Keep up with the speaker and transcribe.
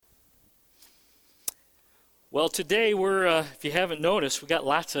Well, today if you haven't noticed, we got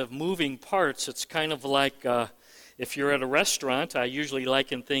lots of moving parts. It's kind of like if you're at a restaurant, I usually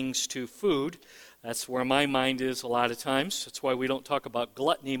liken things to food. That's where my mind is a lot of times. That's why we don't talk about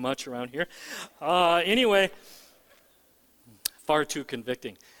gluttony much around here. Anyway, far too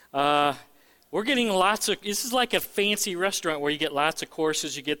convicting. We're getting this is like a fancy restaurant where you get lots of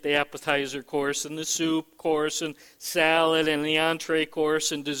courses. You get the appetizer course and the soup course and salad and the entree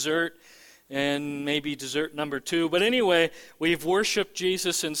course and dessert. And maybe dessert number 2. But anyway, we've worshiped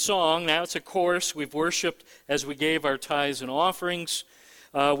Jesus in song. Now it's a course. We've worshiped as we gave our tithes and offerings.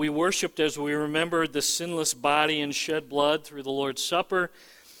 We worshiped as we remembered the sinless body and shed blood through the Lord's Supper.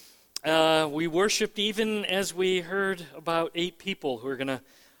 We worshiped even as we heard about 8 people who are going to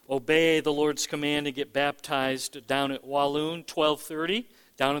obey the Lord's command and get baptized down at Walloon, 12:30,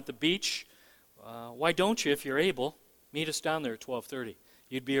 down at the beach. Why don't you, if you're able, meet us down there at 12:30?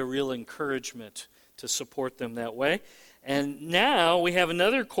 You'd be a real encouragement to support them that way. And now we have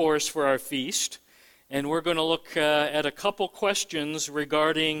another course for our feast, and we're going to look at a couple questions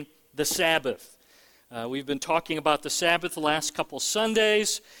regarding the Sabbath. We've been talking about the Sabbath the last couple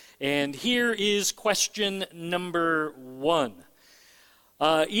Sundays, and here is question number 1.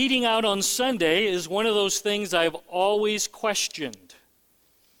 Eating out on Sunday is one of those things I've always questioned.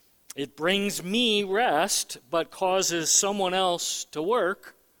 It brings me rest, but causes someone else to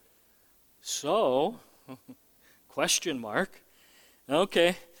work. So, question mark.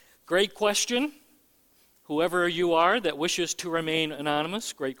 Okay, great question. Whoever you are that wishes to remain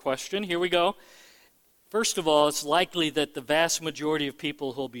anonymous, great question. Here we go. First of all, it's likely that the vast majority of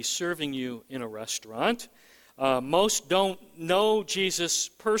people who will be serving you in a restaurant, most don't know Jesus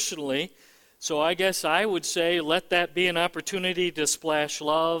personally. So I guess I would say let that be an opportunity to splash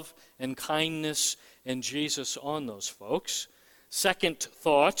love and kindness and Jesus on those folks. Second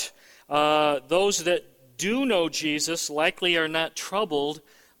thought, those that do know Jesus likely are not troubled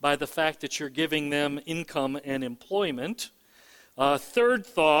by the fact that you're giving them income and employment. Third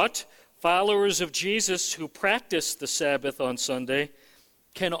thought, followers of Jesus who practice the Sabbath on Sunday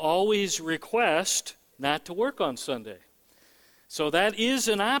can always request not to work on Sunday. So that is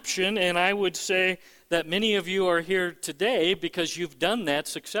an option, and I would say that many of you are here today because you've done that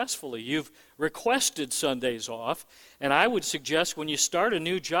successfully. You've requested Sundays off, and I would suggest when you start a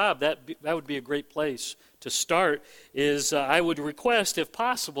new job, that would be a great place to start, I would request, if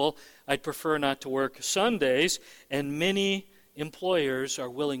possible, I'd prefer not to work Sundays, and many employers are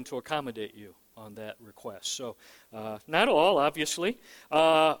willing to accommodate you on that request. So, not all, obviously.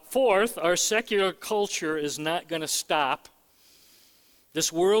 Fourth, our secular culture is not going to stop. This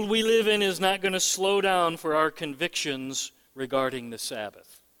world we live in is not going to slow down for our convictions regarding the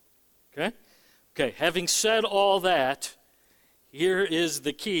Sabbath. Okay, having said all that, here is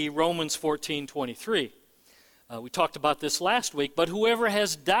the key, Romans 14:23. We talked about this last week, but whoever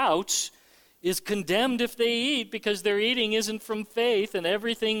has doubts is condemned if they eat, because their eating isn't from faith, and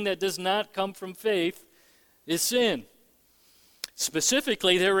everything that does not come from faith is sin.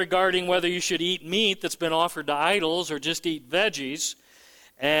 Specifically, they're regarding whether you should eat meat that's been offered to idols or just eat veggies.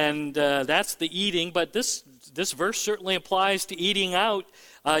 And that's the eating, but this verse certainly applies to eating out.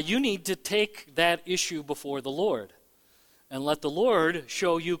 You need to take that issue before the Lord and let the Lord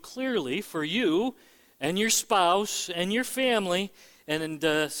show you clearly for you and your spouse and your family, and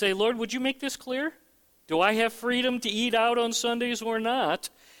say, Lord, would you make this clear? Do I have freedom to eat out on Sundays or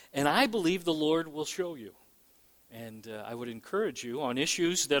not? And I believe the Lord will show you. And I would encourage you on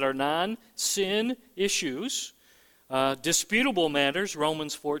issues that are non-sin issues, disputable matters,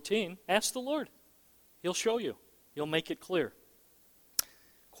 Romans 14, ask the Lord. He'll show you. He'll make it clear.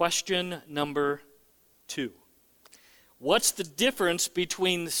 Question number 2. What's the difference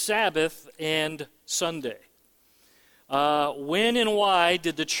between the Sabbath and Sunday? When and why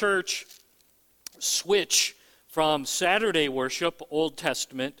did the church switch from Saturday worship, Old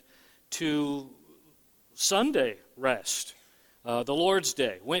Testament, to Sunday rest, the Lord's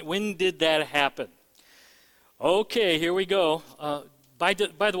Day? When did that happen? Okay, here we go. By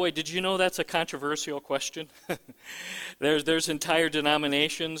the way, did you know that's a controversial question? There's entire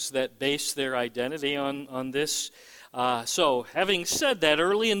denominations that base their identity on this. So, having said that,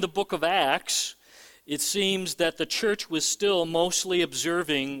 early in the book of Acts, it seems that the church was still mostly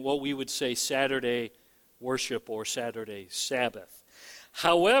observing what we would say Saturday worship or Saturday Sabbath.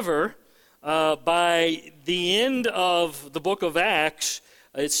 However, by the end of the book of Acts,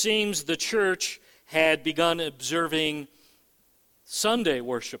 it seems the church had begun observing Sunday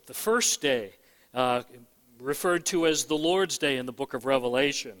worship, the first day, referred to as the Lord's Day in the book of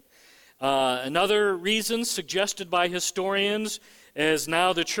Revelation. Another reason suggested by historians as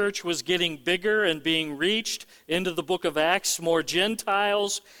now the church was getting bigger and being reached into the book of Acts, more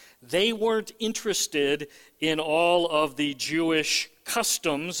Gentiles, they weren't interested in all of the Jewish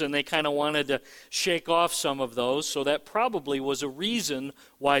customs, and they kind of wanted to shake off some of those. So that probably was a reason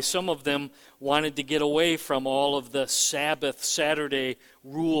why some of them wanted to get away from all of the Sabbath, Saturday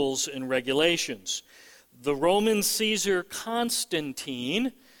rules and regulations. The Roman Caesar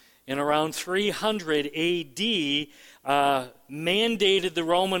Constantine, in around 300 A.D., mandated the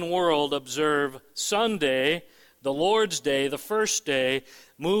Roman world observe Sunday, the Lord's Day, the first day,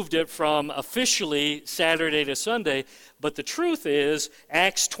 moved it from officially Saturday to Sunday. But the truth is,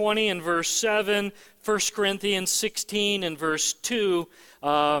 Acts 20 and verse 7, 1 Corinthians 16 and verse 2,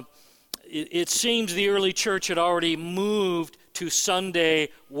 it seems the early church had already moved to Sunday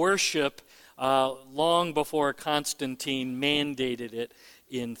worship long before Constantine mandated it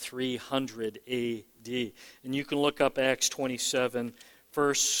in 300 A.D. And you can look up Acts 27,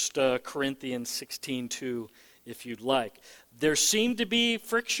 1 Corinthians 16:2 if you'd like. There seemed to be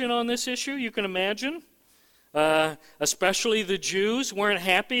friction on this issue, you can imagine. Especially the Jews weren't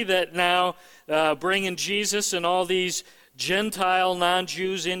happy that now bringing Jesus and all these Gentile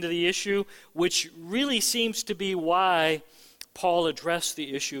non-Jews into the issue, which really seems to be why Paul addressed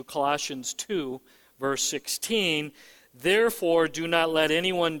the issue, Colossians 2, verse 16. Therefore, do not let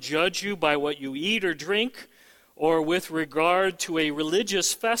anyone judge you by what you eat or drink, or with regard to a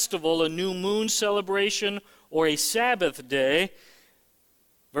religious festival, a new moon celebration, or a Sabbath day.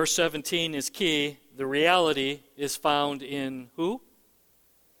 Verse 17 is key. The reality is found in who?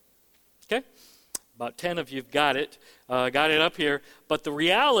 Okay? About 10 of you have got it. Got it up here. But the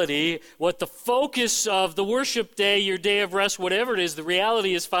reality, what the focus of the worship day, your day of rest, whatever it is, the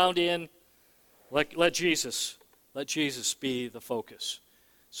reality is found in, let Jesus be the focus.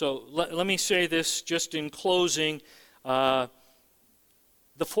 So let me say this just in closing. The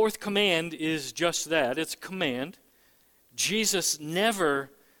fourth command is just that. It's a command. Jesus never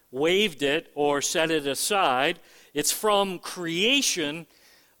waived it or set it aside. It's from creation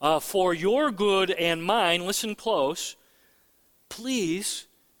for your good and mine. Listen close. Please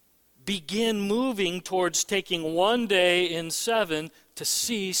begin moving towards taking one day in 7 to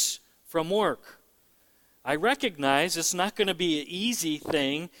cease from work. I recognize it's not going to be an easy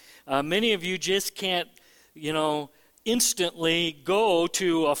thing. Many of you just can't, instantly go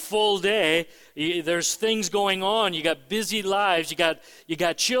to a full day. There's things going on. You got busy lives. You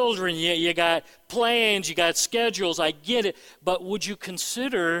got children. You got plans. You got schedules. I get it. But would you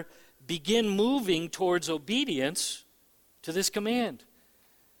consider begin moving towards obedience to this command?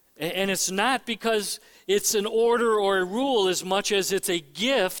 And it's not because it's an order or a rule as much as it's a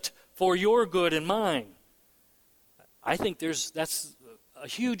gift for your good and mine. I think that's a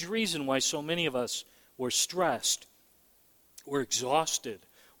huge reason why so many of us were stressed, we're exhausted,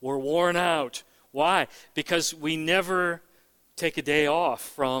 we're worn out. Why? Because we never take a day off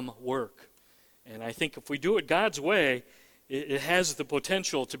from work. And I think if we do it God's way, it has the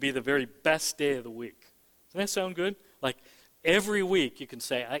potential to be the very best day of the week. Doesn't that sound good? Like every week you can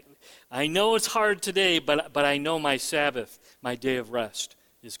say, I know it's hard today, but I know my Sabbath, my day of rest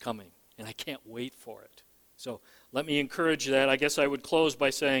is coming, and I can't wait for it. So let me encourage that. I guess I would close by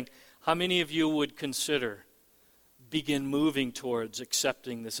saying, how many of you would consider begin moving towards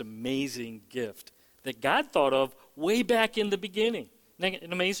accepting this amazing gift that God thought of way back in the beginning? Isn't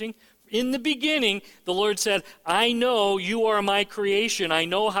that amazing? In the beginning, the Lord said, I know you are my creation. I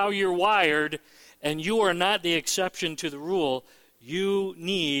know how you're wired, and you are not the exception to the rule. You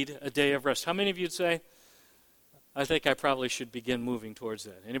need a day of rest. How many of you would say, I think I probably should begin moving towards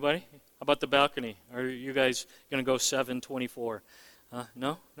that? Anybody? How about the balcony? Are you guys going to go 7:24?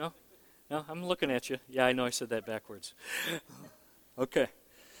 No? No, I'm looking at you. Yeah, I know I said that backwards. Okay.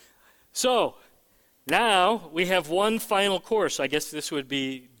 So, now we have one final course. I guess this would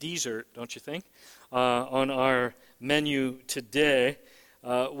be dessert, don't you think, on our menu today.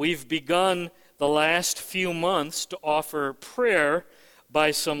 We've begun the last few months to offer prayer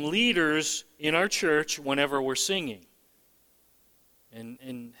by some leaders in our church whenever we're singing.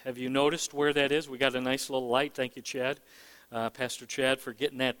 And have you noticed where that is? We got a nice little light. Thank you, Chad. Pastor Chad, for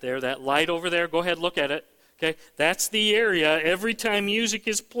getting that there. That light over there, go ahead, look at it. Okay, that's the area. Every time music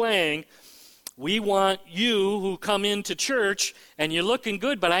is playing, we want you who come into church, and you're looking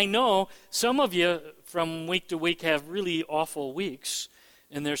good, but I know some of you from week to week have really awful weeks,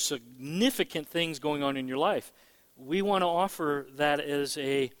 and there's significant things going on in your life. We want to offer that as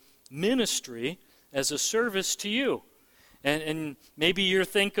a ministry, as a service to you. And maybe you're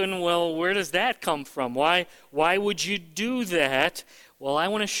thinking, well, where does that come from? Why would you do that? Well, I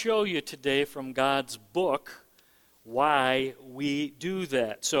want to show you today from God's book why we do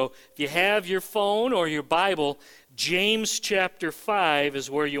that. So if you have your phone or your Bible, James chapter 5 is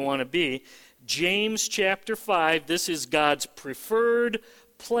where you want to be. James chapter 5, this is God's preferred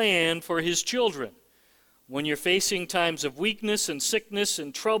plan for his children. When you're facing times of weakness and sickness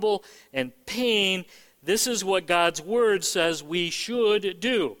and trouble and pain, this is what God's word says we should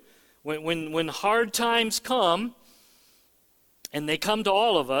do. When hard times come, and they come to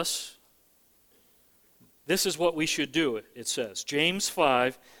all of us, this is what we should do, it says. James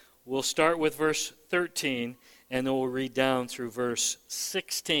 5, we'll start with verse 13, and then we'll read down through verse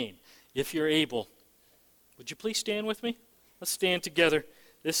 16. If you're able, would you please stand with me? Let's stand together.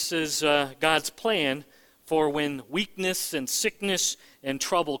 This is God's plan for when weakness and sickness and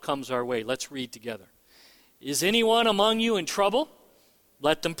trouble comes our way. Let's read together. Is anyone among you in trouble?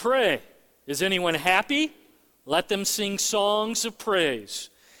 Let them pray. Is anyone happy? Let them sing songs of praise.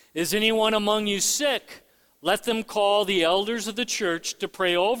 Is anyone among you sick? Let them call the elders of the church to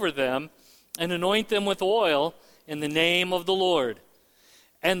pray over them and anoint them with oil in the name of the Lord.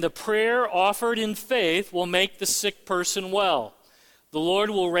 And the prayer offered in faith will make the sick person well. The Lord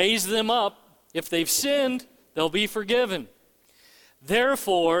will raise them up. If they've sinned, they'll be forgiven.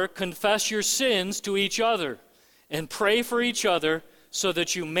 Therefore, confess your sins to each other and pray for each other so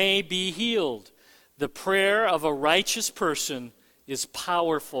that you may be healed. The prayer of a righteous person is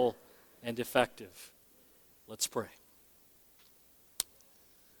powerful and effective. Let's pray.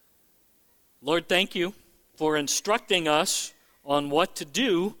 Lord, thank you for instructing us on what to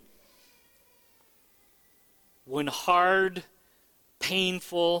do when hard,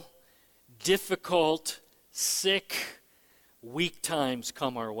 painful, difficult, sick, weak times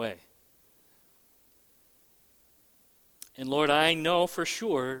come our way. And Lord, I know for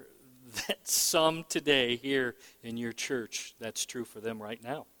sure that some today here in your church, that's true for them right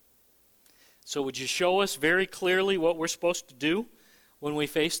now. So would you show us very clearly what we're supposed to do when we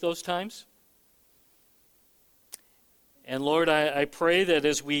face those times? And Lord, I pray that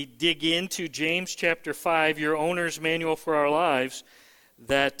as we dig into James chapter 5, your owner's manual for our lives,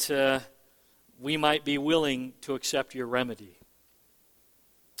 that we might be willing to accept your remedy,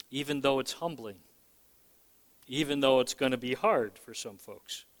 even though it's humbling, even though it's going to be hard for some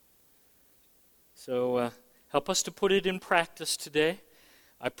folks. So help us to put it in practice today.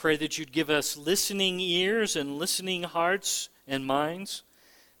 I pray that you'd give us listening ears and listening hearts and minds,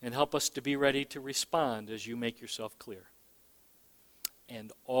 and help us to be ready to respond as you make yourself clear.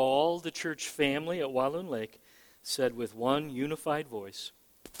 And all the church family at Walloon Lake said with one unified voice,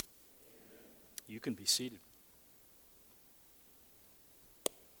 you can be seated.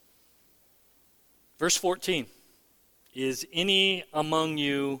 Verse 14, is any among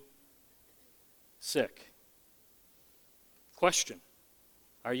you sick? Question,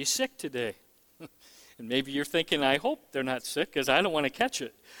 are you sick today? And maybe you're thinking, I hope they're not sick because I don't want to catch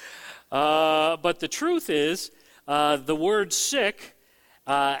it. But the truth is, the word sick,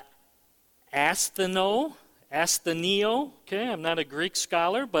 astheneo, okay, I'm not a Greek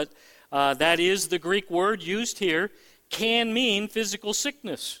scholar, but that is the Greek word used here, can mean physical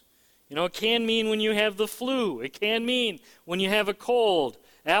sickness. You know, it can mean when you have the flu. It can mean when you have a cold,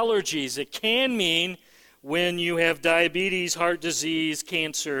 allergies. It can mean when you have diabetes, heart disease,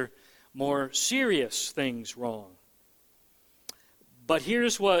 cancer, more serious things wrong. But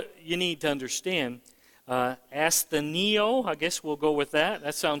here's what you need to understand. Astheneo, I guess we'll go with that.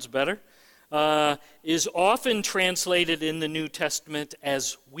 That sounds better. Is often translated in the New Testament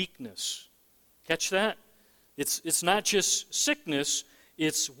as weakness. Catch that? It's not just sickness,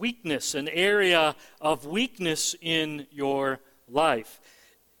 it's weakness, an area of weakness in your life.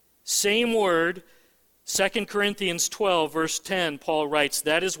 Same word, 2 Corinthians 12, verse 10, Paul writes,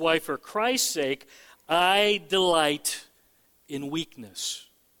 that is why for Christ's sake I delight in weakness.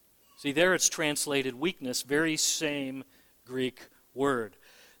 See, there it's translated weakness, very same Greek word.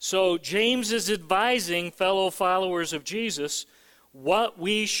 So James is advising fellow followers of Jesus what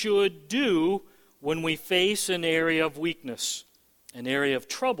we should do when we face an area of weakness, an area of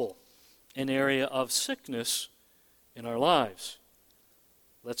trouble, an area of sickness in our lives.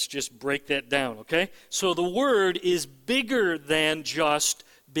 Let's just break that down, okay? So the word is bigger than just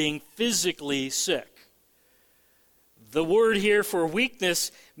being physically sick. The word here for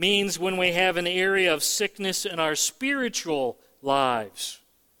weakness means when we have an area of sickness in our spiritual lives.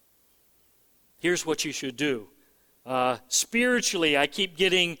 Here's what you should do. Spiritually, I keep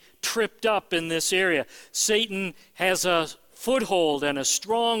getting tripped up in this area. Satan has a foothold and a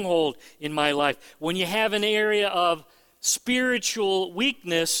stronghold in my life. When you have an area of spiritual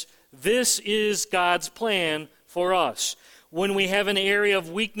weakness, this is God's plan for us. When we have an area of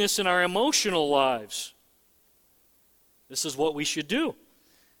weakness in our emotional lives, This is what we should do.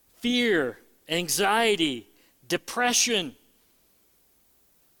 Fear, anxiety, depression.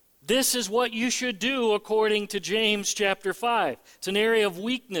 This is what you should do according to James chapter 5. It's an area of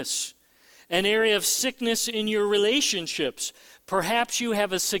weakness, an area of sickness in your relationships. Perhaps you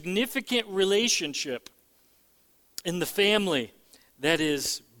have a significant relationship in the family that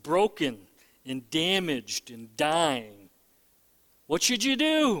is broken and damaged and dying. What should you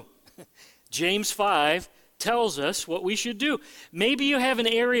do? James 5 tells us what we should do. Maybe you have an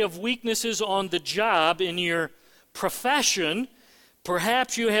area of weaknesses on the job, in your profession.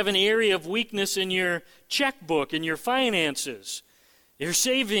 Perhaps you have an area of weakness in your checkbook, in your finances. Your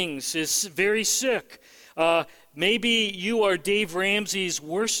savings is very sick. Maybe you are Dave Ramsey's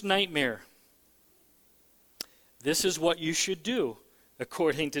worst nightmare. This is what you should do,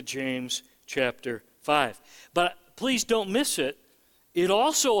 according to James chapter 5. But please don't miss it. It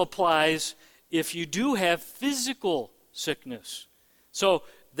also applies if you do have physical sickness. So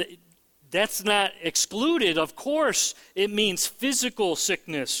that's not excluded. Of course, it means physical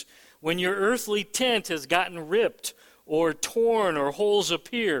sickness. When your earthly tent has gotten ripped or torn or holes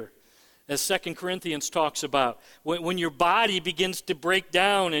appear, as 2 Corinthians talks about. When your body begins to break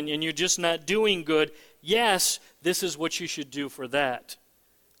down and you're just not doing good, yes, this is what you should do for that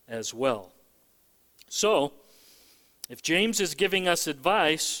as well. So, if James is giving us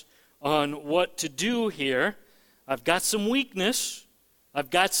advice on what to do here, I've got some weakness,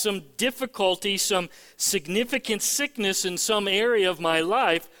 I've got some difficulty, some significant sickness in some area of my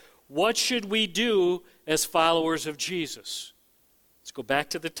life. What should we do as followers of Jesus? Let's go back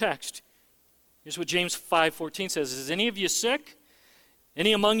to the text. Here's what James 5:14 says. Is any of you sick?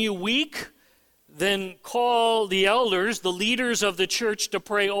 Any among you weak? Then call the elders, the leaders of the church, to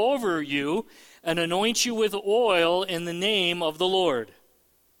pray over you and anoint you with oil in the name of the Lord.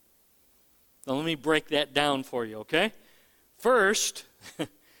 Now let me break that down for you, okay? First,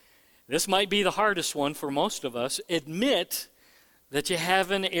 this might be the hardest one for most of us. Admit that you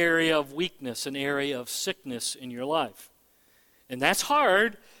have an area of weakness, an area of sickness in your life. And that's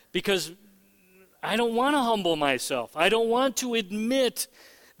hard because I don't want to humble myself. I don't want to admit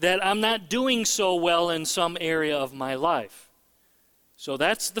that I'm not doing so well in some area of my life. So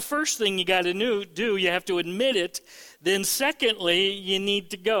that's the first thing you got to do. You have to admit it. Then secondly, you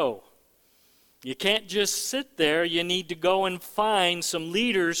need to go. You can't just sit there. You need to go and find some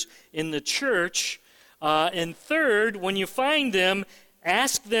leaders in the church. And third, when you find them,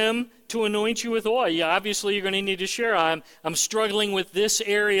 ask them to anoint you with oil. Obviously, you're going to need to share. I'm struggling with this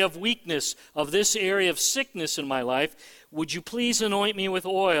area of weakness, of this area of sickness in my life. Would you please anoint me with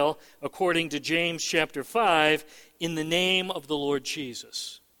oil, according to James chapter 5, in the name of the Lord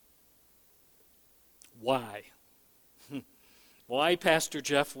Jesus? Why? Why, Pastor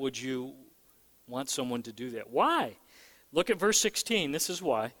Jeff, would you want someone to do that? Why? Look at verse 16. This is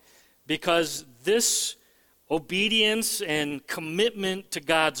why. Because this obedience and commitment to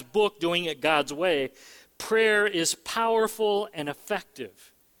God's book, doing it God's way, prayer is powerful and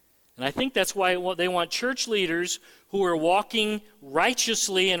effective. And I think that's why they want church leaders who are walking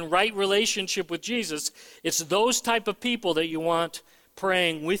righteously in right relationship with Jesus. It's those type of people that you want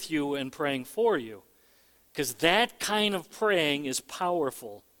praying with you and praying for you. Because that kind of praying is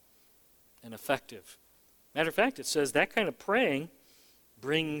powerful and effective. Matter of fact, it says that kind of praying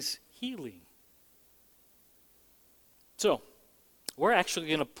brings healing. So, we're actually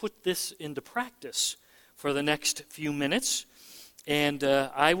going to put this into practice for the next few minutes. And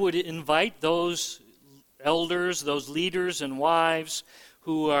I would invite those elders, those leaders and wives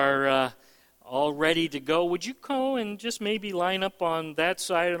who are all ready to go. Would you go and just maybe line up on that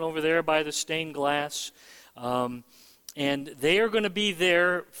side and over there by the stained glass? And they are going to be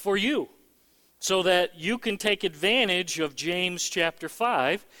there for you so that you can take advantage of James chapter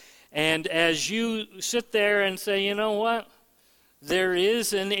 5. And as you sit there and say, you know what? There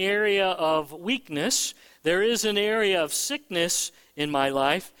is an area of weakness. There is an area of sickness in my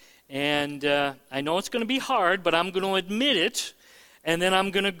life. And I know it's going to be hard, but I'm going to admit it. And then I'm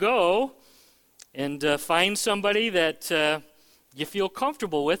going to go and find somebody that you feel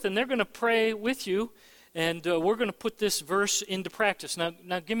comfortable with. And they're going to pray with you. And we're going to put this verse into practice.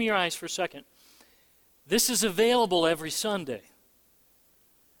 Now give me your eyes for a second. This is available every Sunday.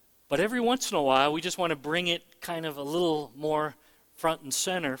 But every once in a while, we just want to bring it kind of a little more front and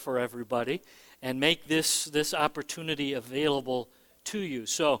center for everybody and make this opportunity available to you.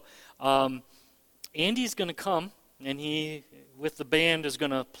 So Andy's going to come, and he, with the band, is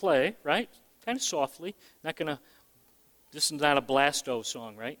going to play, right? Kind of softly. This is not a Blasto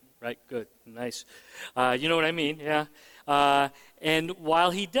song, right? Right, good, nice. You know what I mean, yeah. And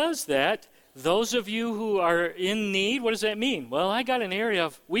while he does that, those of you who are in need, what does that mean? Well, I got an area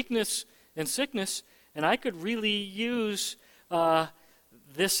of weakness and sickness, and I could really use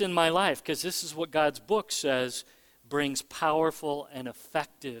this in my life, because this is what God's book says brings powerful and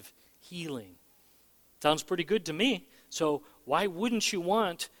effective healing. Sounds pretty good to me. So why wouldn't you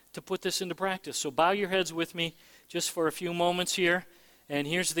want to put this into practice? So bow your heads with me just for a few moments here. And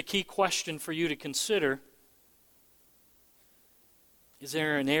here's the key question for you to consider. Is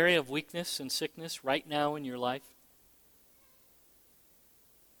there an area of weakness and sickness right now in your life?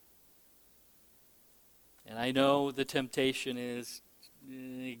 And I know the temptation is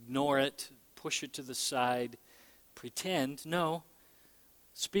ignore it, push it to the side, pretend. No.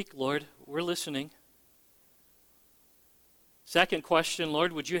 Speak, Lord. We're listening. Second question,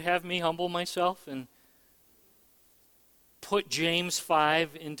 Lord, would you have me humble myself and put James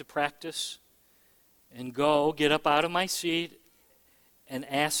 5 into practice and get up out of my seat and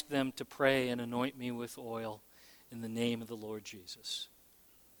ask them to pray and anoint me with oil in the name of the Lord Jesus.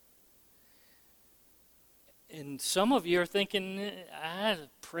 And some of you are thinking,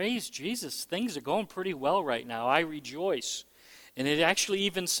 praise Jesus, things are going pretty well right now. I rejoice. And it actually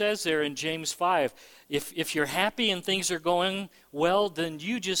even says there in James 5, if you're happy and things are going well, then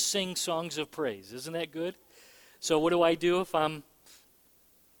you just sing songs of praise. Isn't that good? So what do I do if I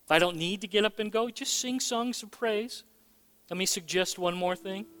don't need to get up and go? Just sing songs of praise. Let me suggest one more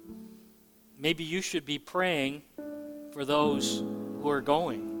thing. Maybe you should be praying for those who are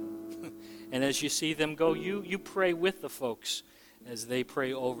going. And as you see them go, you pray with the folks as they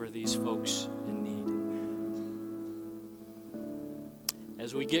pray over these folks in need.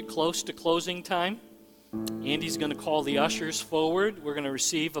 As we get close to closing time, Andy's going to call the ushers forward. We're going to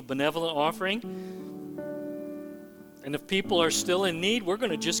receive a benevolent offering. And if people are still in need, we're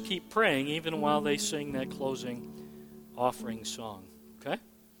going to just keep praying even while they sing that closing offering song. Okay?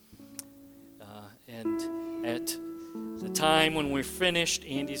 And at the time when we're finished,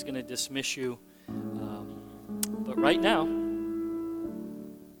 Andy's going to dismiss you. But right now,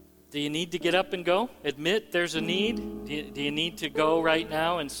 do you need to get up and go? Admit there's a need? Do you need to go right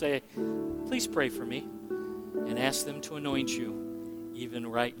now and say, please pray for me? And ask them to anoint you even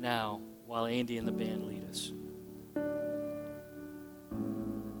right now while Andy and the band lead us.